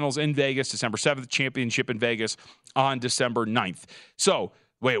semifinals in Vegas, December 7th. Championship in Vegas on December 9th. So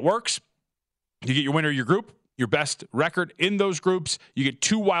the way it works, you get your winner of your group, your best record in those groups. You get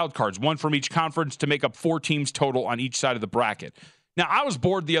 2 wild cards, 1 from each conference to make up 4 teams total on each side of the bracket. Now, I was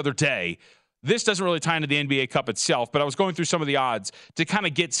bored the other day. This doesn't really tie into the NBA Cup itself, but I was going through some of the odds to kind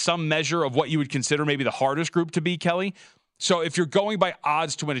of get some measure of what you would consider maybe the hardest group to be, Kelly. So if you're going by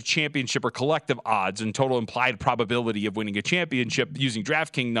odds to win a championship or collective odds and total implied probability of winning a championship using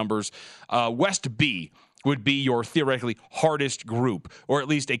DraftKings numbers, West B would be your theoretically hardest group, or at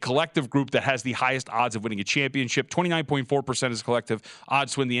least a collective group that has the highest odds of winning a championship. 29.4% is collective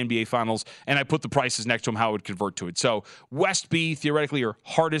odds to win the NBA Finals, and I put the prices next to them, how it would convert to it. So West B, theoretically your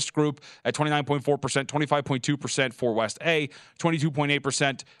hardest group at 29.4%, 25.2% for West A,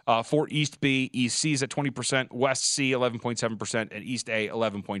 22.8% for East B. East C is at 20%, West C 11.7%, and East A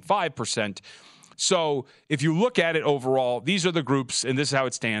 11.5%. So if you look at it overall, these are the groups, and this is how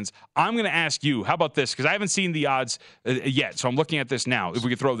it stands. I'm going to ask you, how about this? Because I haven't seen the odds yet, so I'm looking at this now. If we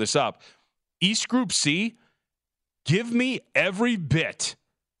could throw this up. East Group C, give me every bit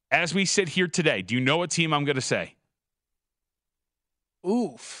as we sit here today. Do you know what team I'm going to say?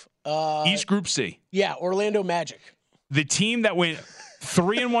 Oof. East Group C. Yeah, Orlando Magic. The team that went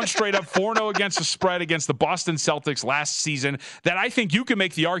 3-1 straight up, 4-0 against the spread against the Boston Celtics last season, that I think you can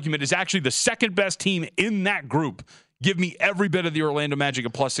make the argument is actually the second best team in that group. Give me every bit of the Orlando Magic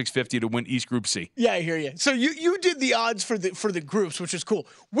at plus 650 to win East Group C. Yeah, I hear you. So you did the odds for the groups, which is cool.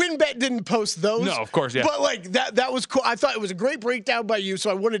 WynnBET didn't post those. No, of course, yeah. But like that was cool. I thought it was a great breakdown by you,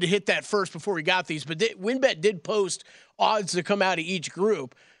 so I wanted to hit that first before we got these. But WynnBET did post odds to come out of each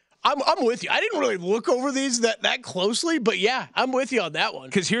group. I'm with you. I didn't really look over these that closely, but yeah, I'm with you on that one.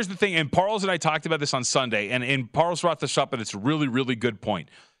 Because here's the thing, and Parles and I talked about this on Sunday, and Parles brought this up, and it's a really, really good point.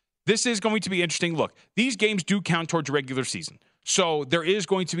 This is going to be interesting. Look, these games do count towards regular season. So there is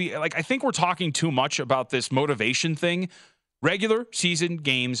going to be, like, I think we're talking too much about this motivation thing. Regular season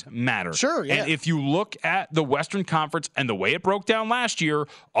games matter. Sure, yeah. And if you look at the Western Conference and the way it broke down last year,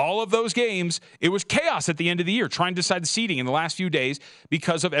 all of those games, it was chaos at the end of the year trying to decide the seeding in the last few days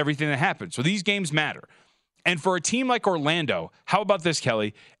because of everything that happened. So these games matter. And for a team like Orlando, how about this,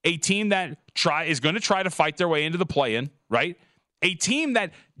 Kelly? A team that is going to try to fight their way into the play-in, right? A team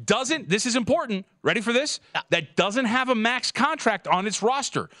that doesn't, this is important, ready for this? That doesn't have a max contract on its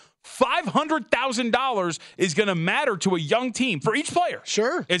roster. $500,000 is going to matter to a young team for each player.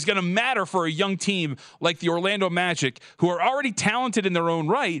 Sure. It's going to matter for a young team like the Orlando Magic, who are already talented in their own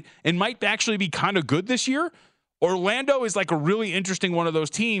right and might actually be kind of good this year. Orlando is like a really interesting one of those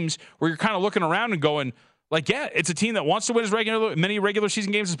teams where you're kind of looking around and going, like, yeah, it's a team that wants to win as many regular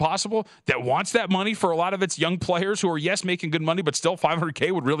season games as possible, that wants that money for a lot of its young players who are, yes, making good money, but still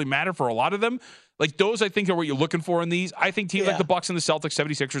 $500K would really matter for a lot of them. Like, those, I think, are what you're looking for in these. I think teams like the Bucks and the Celtics,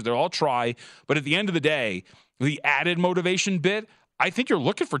 76ers, they'll all try. But at the end of the day, the added motivation bit, I think you're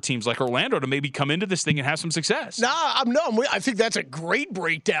looking for teams like Orlando to maybe come into this thing and have some success. I think that's a great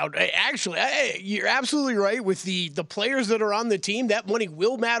breakdown. Actually, you're absolutely right with the players that are on the team. That money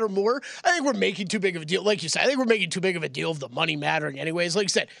will matter more. I think we're making too big of a deal. Like you said, I think we're making too big of a deal of the money mattering anyways. Like you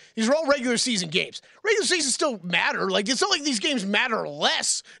said, these are all regular season games. Regular season still matter. Like, it's not like these games matter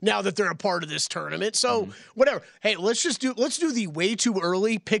less now that they're a part of this tournament. So whatever. Hey, let's do the way too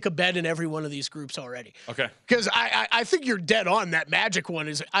early pick a bet in every one of these groups already. Okay. Because I think you're dead on. That Magic one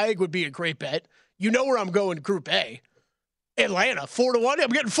I think would be a great bet. You know where I'm going, Group A. Atlanta, 4-1. I'm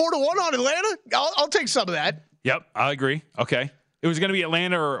getting 4-1 on Atlanta. I'll take some of that. Yep, I agree. Okay. It was going to be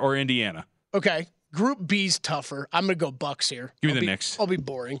Atlanta or Indiana. Okay. Group B's tougher. I'm going to go Bucks here. Give me the Knicks. I'll be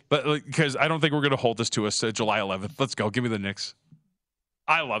boring. But because I don't think we're going to hold this to us July 11th. Let's go. Give me the Knicks.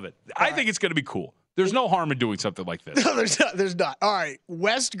 I love it. I think it's going to be cool. There's no harm in doing something like this. No, there's not. All right.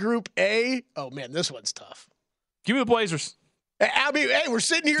 West Group A. Oh, man, this one's tough. Give me the Blazers. I mean, hey, we're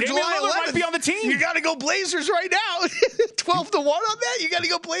sitting here Damian July 11th. might be on the team. You got to go Blazers right now. 12-1 on that? You got to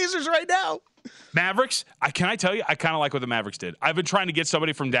go Blazers right now. Mavericks, can I tell you, I kind of like what the Mavericks did. I've been trying to get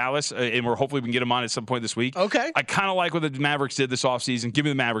somebody from Dallas, and hopefully we can get him on at some point this week. Okay. I kind of like what the Mavericks did this offseason. Give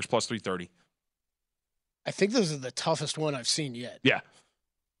me the Mavericks plus 330. I think this is the toughest one I've seen yet. Yeah.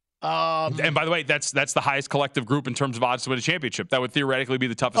 And by the way, that's the highest collective group in terms of odds to win a championship. That would theoretically be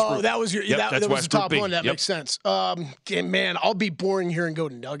the toughest group. Oh, that was that was the top one. That makes sense. Man, I'll be boring here and go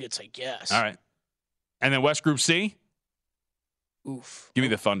Nuggets, I guess. All right. And then West Group C? Oof. Give me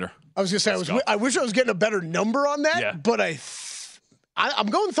the Thunder. I was going to say, I wish I was getting a better number on that, but I'm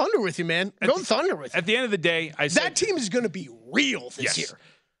going Thunder with you, man. I'm going Thunder with you. At the end of the day, that team is going to be real this year.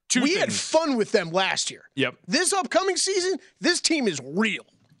 We had fun with them last year. Yep. This upcoming season, this team is real.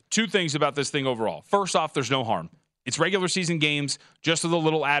 Two things about this thing overall. First off, there's no harm. It's regular season games, just with a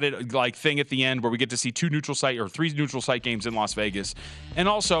little added thing at the end where we get to see 3 neutral site games in Las Vegas. And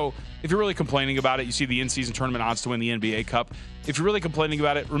also, if you're really complaining about it, you see the in-season tournament odds to win the NBA Cup. If you're really complaining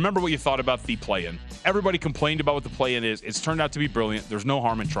about it, remember what you thought about the play-in. Everybody complained about what the play-in is. It's turned out to be brilliant. There's no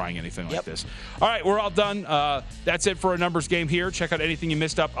harm in trying anything like this. All right, we're all done. That's it for a numbers game here. Check out anything you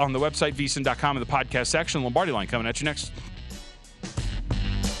missed up on the website, vsin.com, in the podcast section. Lombardi Line coming at you next.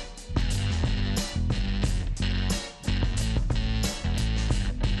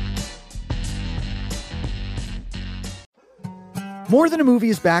 More Than a Movie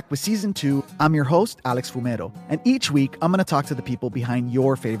is back with Season 2. I'm your host, Alex Fumero, and each week I'm going to talk to the people behind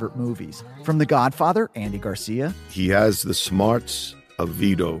your favorite movies. From The Godfather, Andy Garcia. He has the smarts of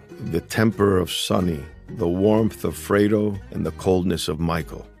Vito, the temper of Sonny, the warmth of Fredo, and the coldness of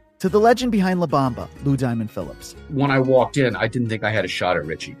Michael. To the legend behind La Bamba, Lou Diamond Phillips. When I walked in, I didn't think I had a shot at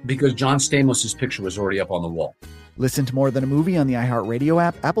Richie because John Stamos' picture was already up on the wall. Listen to More Than a Movie on the iHeartRadio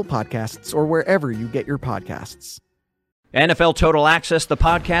app, Apple Podcasts, or wherever you get your podcasts. NFL Total Access, the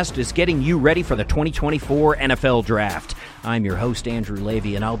podcast, is getting you ready for the 2024 NFL Draft. I'm your host, Andrew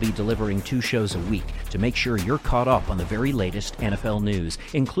Levy, and I'll be delivering 2 shows a week to make sure you're caught up on the very latest NFL news,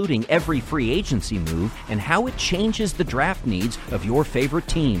 including every free agency move and how it changes the draft needs of your favorite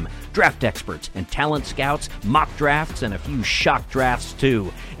team. Draft experts and talent scouts, mock drafts, and a few shock drafts,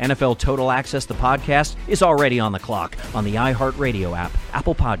 too. NFL Total Access, the podcast, is already on the clock on the iHeartRadio app,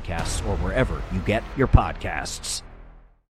 Apple Podcasts, or wherever you get your podcasts.